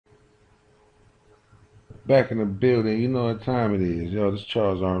Back in the building, you know what time it is. Yo, this is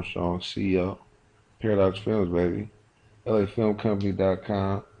Charles Armstrong, CEO, Paradox Films, baby.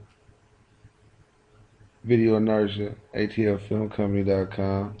 LAFilmCompany.com, Video Inertia,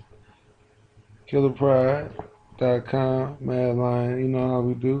 ATLFilmCompany.com, KillerPride.com, Mad Lion, you know how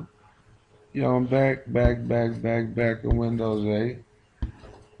we do. Yo, I'm back in Windows 8,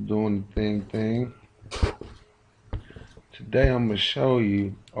 doing the thing. Today I'm going to show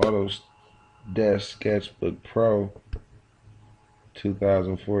you Autodesk Sketchbook Pro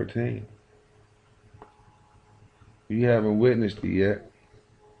 2014. If you haven't witnessed it yet,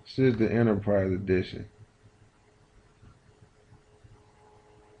 this is the Enterprise Edition.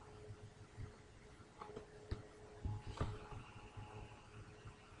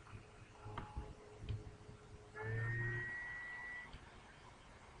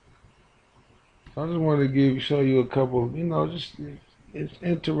 So I just wanted to show you a couple, just it's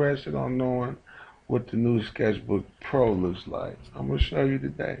interested on knowing what the new Sketchbook Pro looks like. I'm going to show you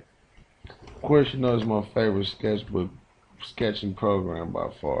today. Of course, you know it's my favorite sketching program by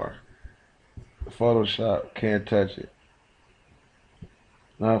far. Photoshop, can't touch it.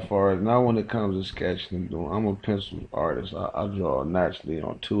 Not when it comes to sketching and doing. I'm a pencil artist. I draw naturally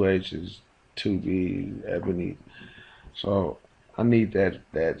on 2H's, 2B's, ebony. So I need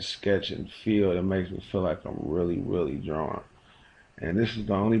that sketching feel that makes me feel like I'm really drawing. And this is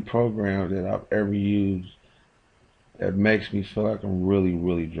the only program that I've ever used that makes me feel like I'm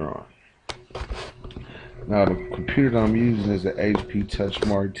really drawing. Now the computer that I'm using is an HP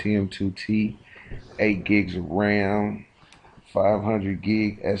TouchSmart TM2T, 8 gigs of RAM, 500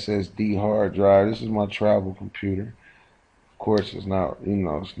 gig SSD hard drive. This is my travel computer. Of course, it's not,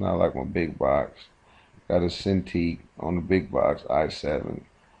 it's not like my big box. Got a Cintiq on the big box, i7,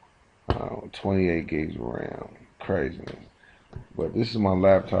 28 gigs of RAM. Craziness. But this is my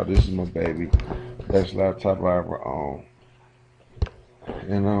laptop. This is my baby. Best laptop I ever owned.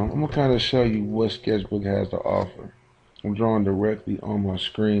 And I'm going to kind of show you what Sketchbook has to offer. I'm drawing directly on my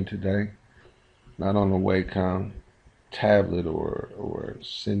screen today, not on a Wacom tablet or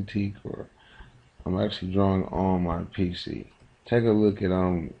Cintiq, or I'm actually drawing on my PC. Take a look at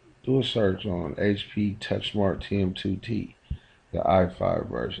do a search on HP TouchSmart TM2T, the i5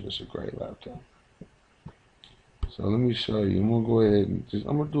 version. It's a great laptop. So let me show you. I'm gonna go ahead and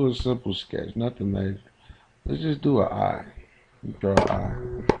I'm gonna do a simple sketch, nothing major. Let's just do an eye. Draw an eye.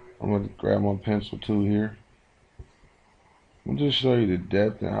 I'm gonna grab my pencil tool here. I'm gonna just show you the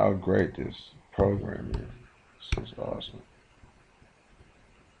depth and how great this program is. This is awesome.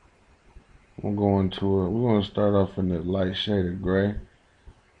 I'm going to it. We're gonna start off in the light shade of gray.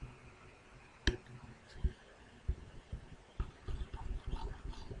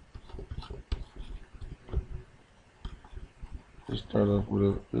 Just start off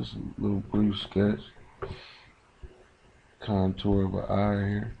with this little brief sketch. Contour of an eye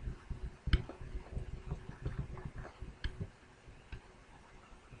here.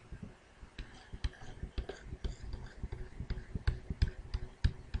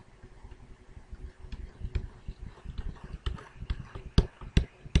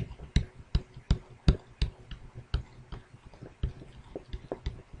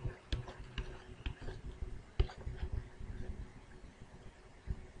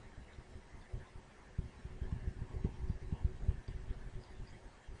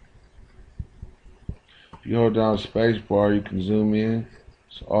 If you hold down space bar, you can zoom in.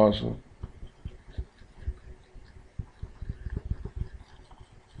 It's awesome.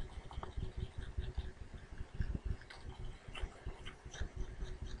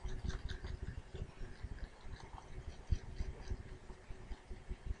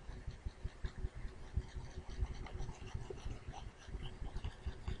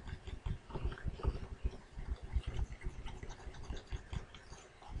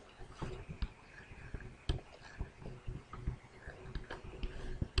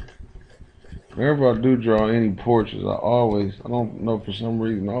 Whenever I do draw any portraits, I don't know, for some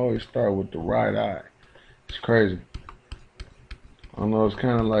reason, I always start with the right eye. It's crazy. I don't know, it's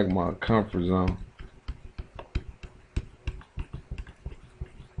kind of like my comfort zone.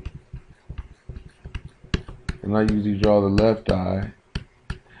 And I usually draw the left eye,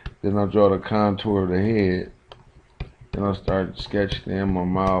 then I draw the contour of the head, then I start sketching in my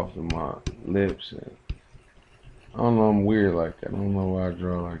mouth and my lips. And I don't know, I'm weird like that. I don't know why I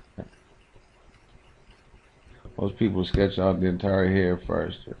draw like that. Most people sketch out the entire head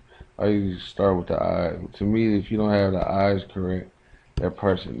first. I usually start with the eyes. To me, if you don't have the eyes correct, that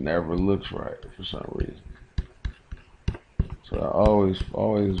person never looks right for some reason. So I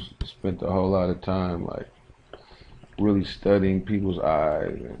always spent a whole lot of time like really studying people's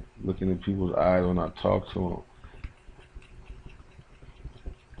eyes and looking at people's eyes when I talk to them.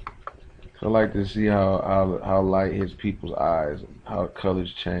 So I like to see how light hits people's eyes and how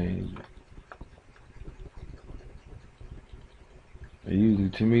colors change. And usually,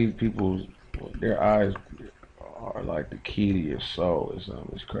 to me, their eyes are like the key to your soul or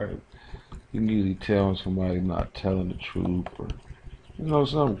something. It's crazy. You can usually tell when somebody's not telling the truth or,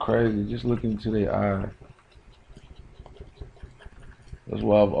 something crazy. Just looking into their eyes. That's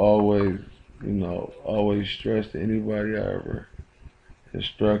why I've always stressed to anybody I ever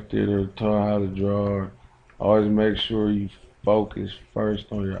instructed or taught how to draw. Always make sure you focus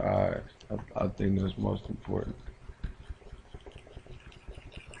first on your eyes. I think that's most important.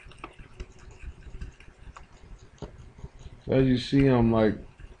 So as you see,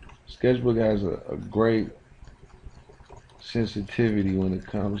 Sketchbook has a great sensitivity when it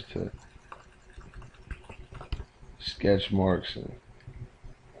comes to sketch marks and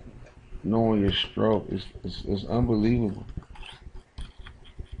knowing your stroke. It's unbelievable.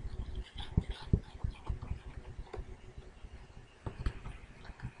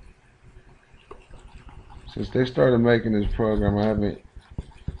 Since they started making this program, I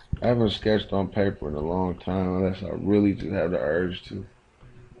haven't sketched on paper in a long time unless I really just have the urge to.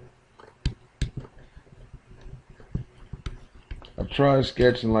 I've tried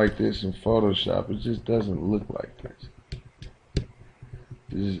sketching like this in Photoshop. It just doesn't look like this.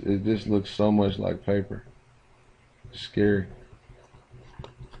 It just looks so much like paper. It's scary.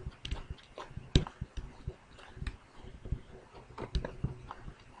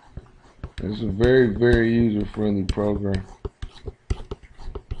 It's a very, very user-friendly program.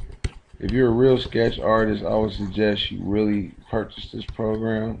 If you're a real sketch artist, I would suggest you really purchase this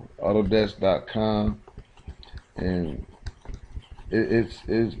program, Autodesk.com, and it's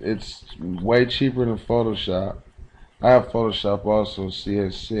way cheaper than Photoshop. I have Photoshop also,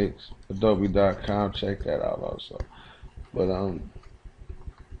 CS6, Adobe.com. Check that out also. But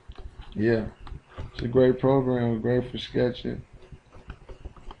yeah, it's a great program, great for sketching.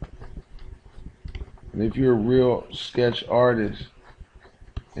 And if you're a real sketch artist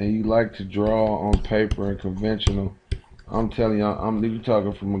and you like to draw on paper and conventional, I'm telling you, you're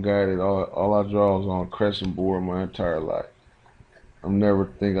talking from a guy that all I draw is on crescent board my entire life. I never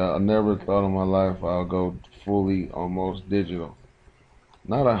thought in my life I'll go fully almost digital.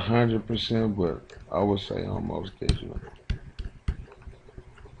 Not 100%, but I would say almost digital.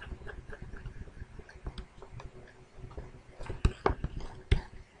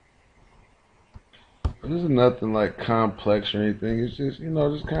 This is nothing like complex or anything. It's just,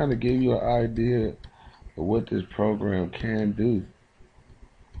 just kind of give you an idea of what this program can do.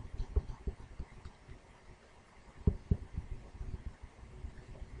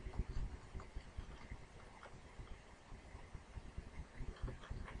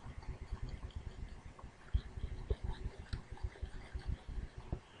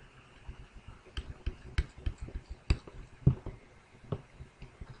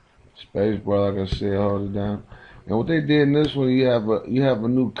 Spacebar, like I said, hold it down. And what they did in this one, you have a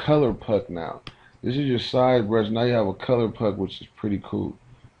new color puck now. This is your side brush. Now you have a color puck, which is pretty cool.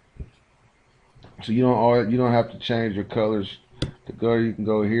 So you don't have to change your colors to go. You can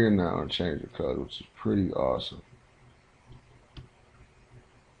go here now and change your color, which is pretty awesome.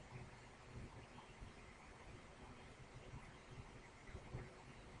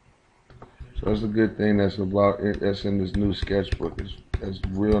 So that's a good thing that's in this new sketchbook. It's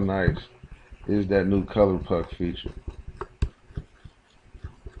real nice. Is that new color puck feature.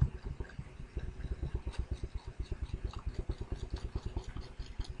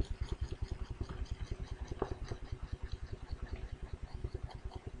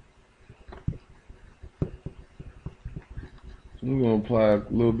 So we're gonna apply a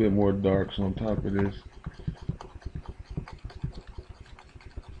little bit more darks on top of this.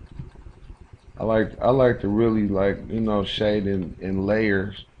 I like to really shade in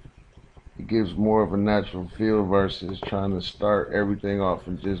layers. It gives more of a natural feel versus trying to start everything off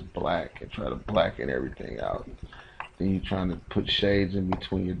in just black and try to blacken everything out. Then you're trying to put shades in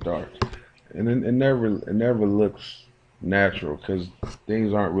between your darks, and it never looks natural because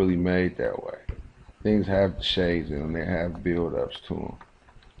things aren't really made that way. Things have shades in them. They have build-ups to them.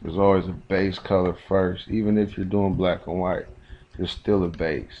 There's always a base color first. Even if you're doing black and white, there's still a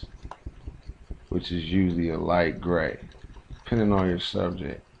base, which is usually a light gray, depending on your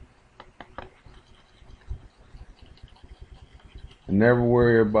subject. And never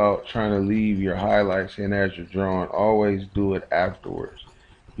worry about trying to leave your highlights in as you're drawing. Always do it afterwards.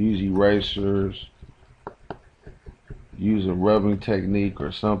 Use erasers. use a rubbing technique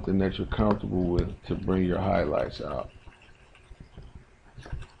or something that you're comfortable with to bring your highlights out.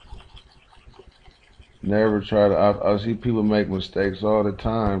 Never try to, I see people make mistakes all the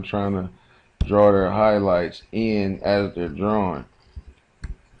time trying to draw their highlights in as they're drawing.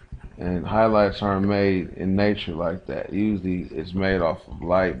 And highlights aren't made in nature like that. Usually it's made off of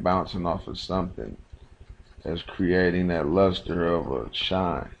light bouncing off of something that's creating that luster of a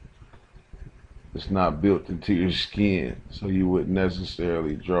shine. It's not built into your skin, so you wouldn't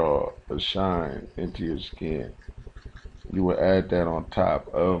necessarily draw a shine into your skin. You would add that on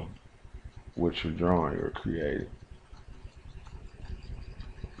top of what you're drawing or creating.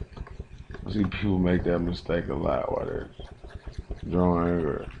 I see people make that mistake a lot while they're drawing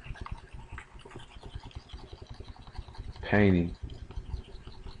or painting.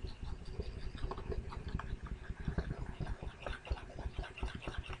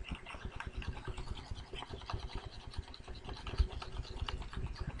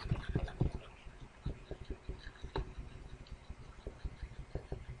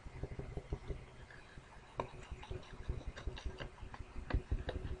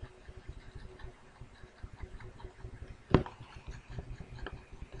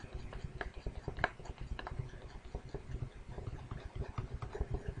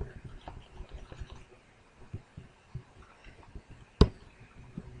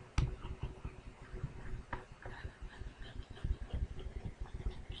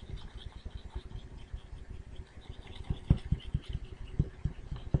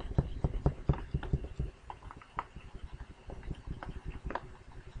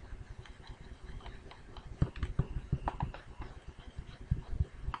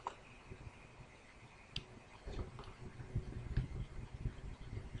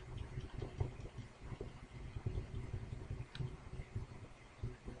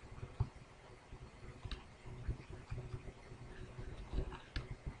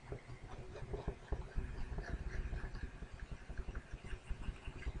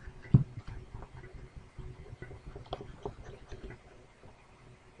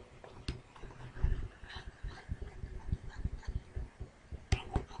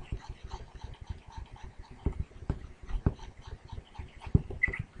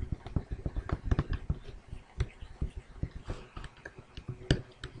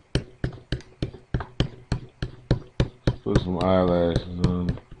 Put some eyelashes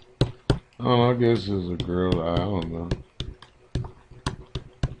on. I don't know, I guess it's a girl eye, I don't know.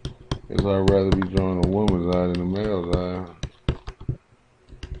 I guess I'd rather be drawing a woman's eye than a male's eye.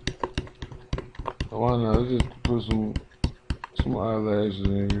 So why not? Let's just put some eyelashes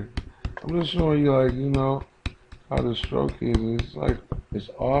in here. I'm just showing you, like, how the stroke is. It's like, it's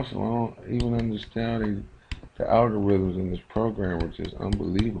awesome. I don't even understand the algorithms in this program, which is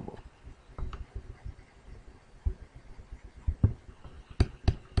unbelievable.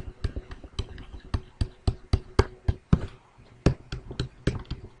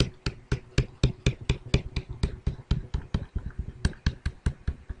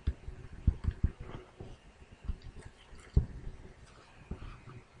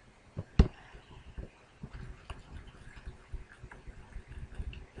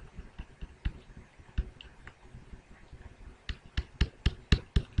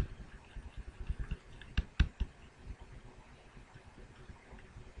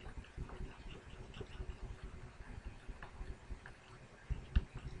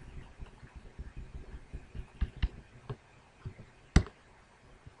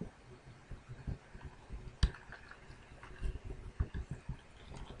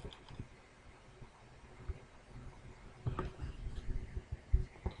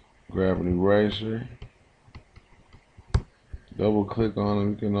 Grab an eraser, double click on them.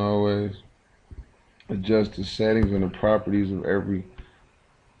 You can always adjust the settings and the properties of every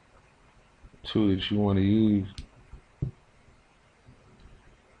tool that you want to use.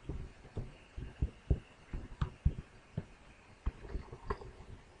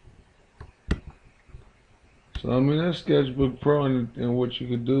 So, I mean, that's Sketchbook Pro and what you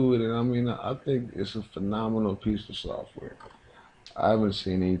could do with it. I mean, I think it's a phenomenal piece of software. I haven't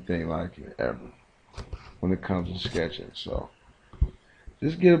seen anything like it ever when it comes to sketching. So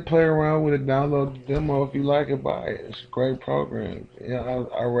just get a play around with it, download the demo. If you like it, buy it. It's a great program. Yeah,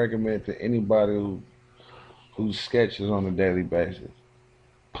 I recommend to anybody who sketches on a daily basis,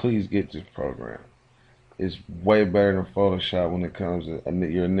 please get this program. It's way better than Photoshop when it comes to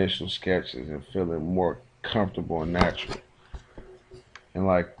your initial sketches and feeling more comfortable and natural. And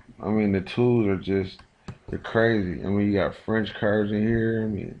like, I mean, the tools are just, they're crazy. I mean, you got French curves in here. I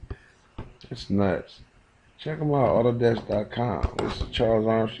mean, it's nuts. Check them out, Autodesk.com. This is Charles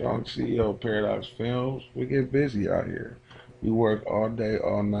Armstrong, CEO of Paradox Films. We get busy out here. We work all day,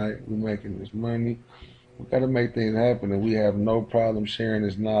 all night. We're making this money. We got to make things happen, and we have no problem sharing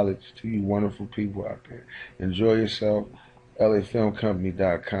this knowledge to you wonderful people out there. Enjoy yourself.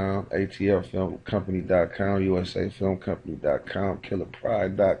 LAFilmCompany.com, ATLFilmCompany.com, USAFilmCompany.com,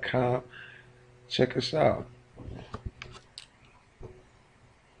 KillerPride.com. Check us out.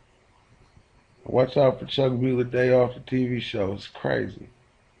 Watch out for Chuck Mueller Day Off the TV show. It's crazy.